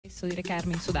permesso di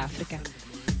recarmi in Sudafrica.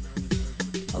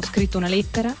 Ho scritto una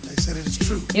lettera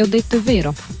e ho detto: è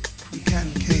vero,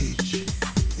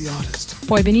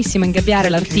 puoi benissimo ingabbiare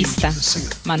l'artista,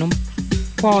 ma non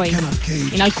puoi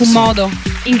in alcun modo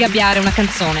ingabbiare una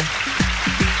canzone.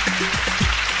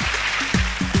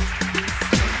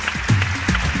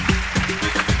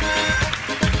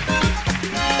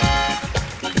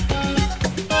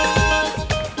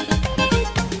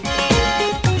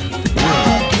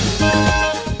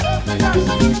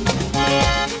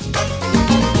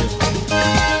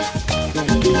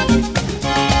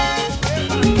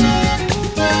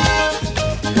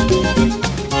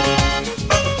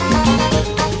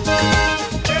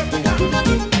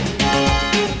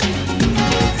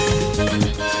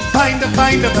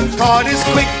 Find the card is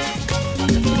quick.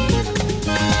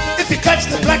 If you catch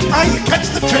the black eye, you catch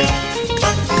the trick.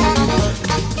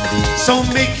 So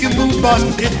make you move, boss,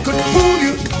 it could fool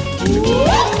you.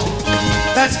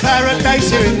 That's paradise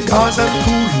here in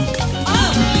Gazankulu.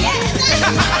 Oh, yes!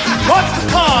 Watch the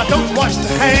card, don't watch the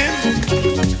hand.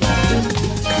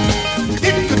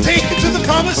 It could take you to the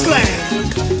promised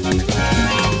land.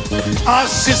 Our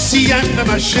sissy and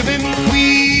my shivin'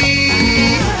 queen.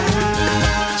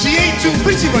 She ain't too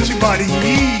pretty, but she body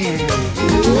mean.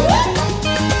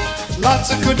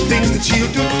 Lots of good things that she'll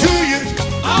do to you.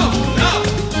 Oh, no!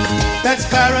 That's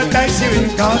paradise here in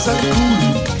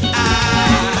Gazankulu.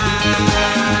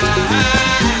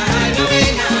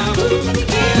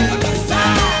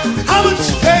 How much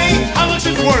you pay? How much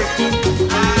it worth?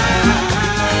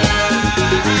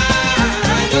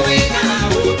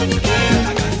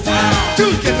 To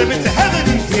get them into heaven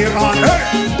here on earth.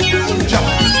 Jump.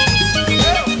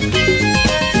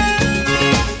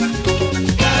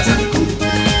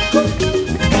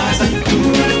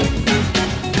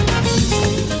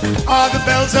 Are the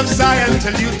bells of Zion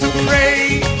tell you to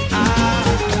pray?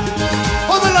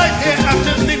 For the life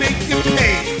hereafter they make you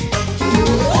pay.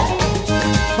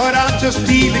 But I'm just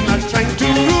dealing, not trying to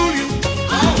rule you.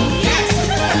 Oh, yes!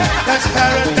 That's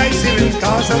paradise here in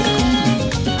Gazankulu.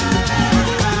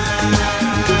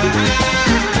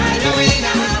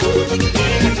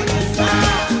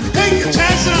 Take a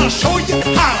chance and I'll show you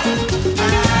how.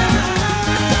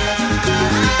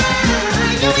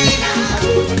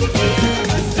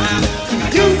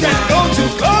 You can go to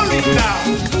glory now.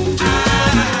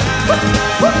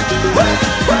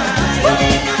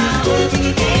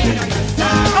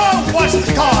 Oh, watch the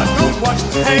card, don't watch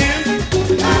the hand.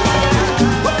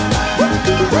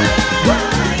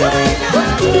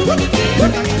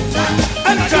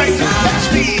 And try to catch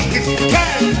me if you can.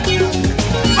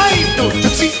 I ain't no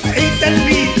tootsie, I ain't that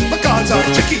mean. My cards are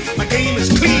tricky, my game is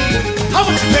clean. How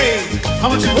much you pay? How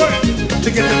much it worth to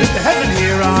get them into heaven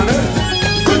here on earth?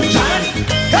 Good Johnny,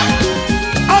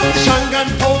 I'm the Shangan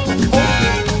Pope,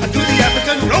 I do the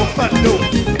African rope, I do.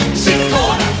 Sit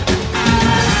corner.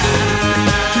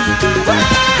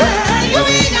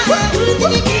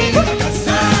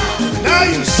 Now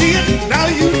you see it, now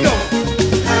you know.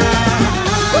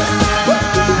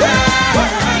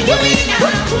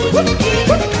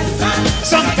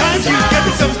 Sometimes you get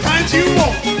it, sometimes you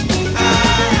won't.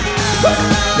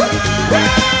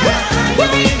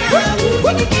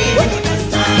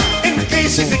 In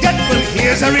case you forget, well,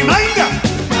 here's a reminder.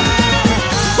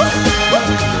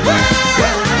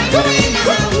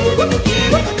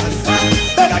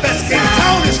 The best in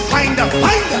town is Finder.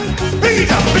 Bring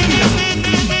it up, bring it up.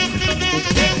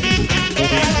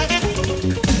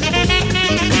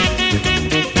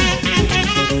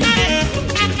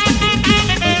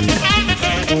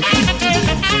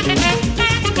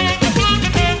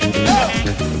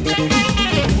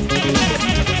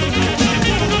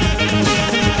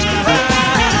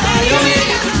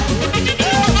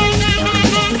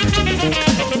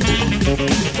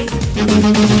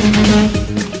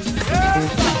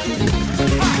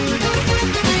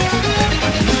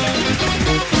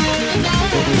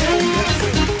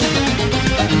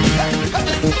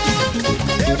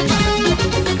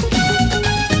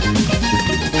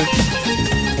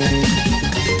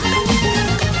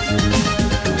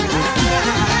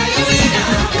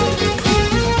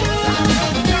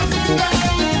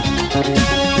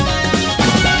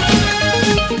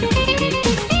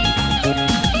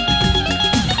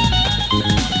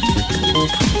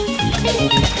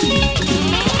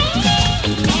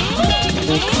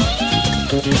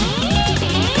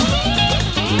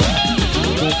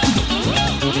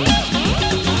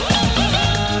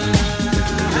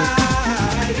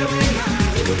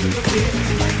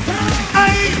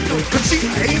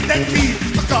 That beat,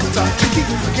 my cards are tricky,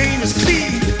 the game is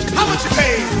clean. How much you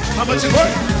pay? How much it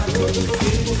worth?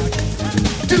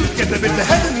 To get them into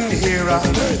heaven here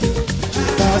on earth.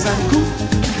 Gazankulu,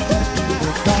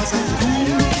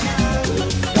 Gazankulu,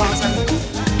 Gazankulu,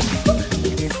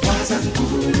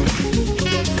 Gazankulu,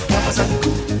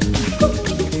 Gazankulu,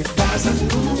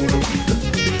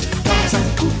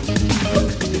 Gazankulu,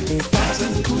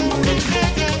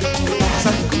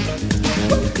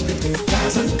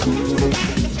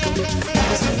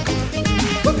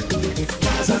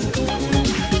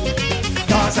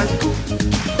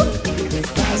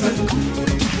 Gazankulu,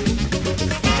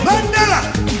 Mandela,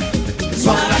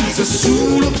 Swala is a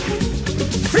Zulu.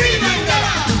 Free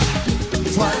Mandela,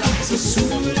 Swala is a Zulu.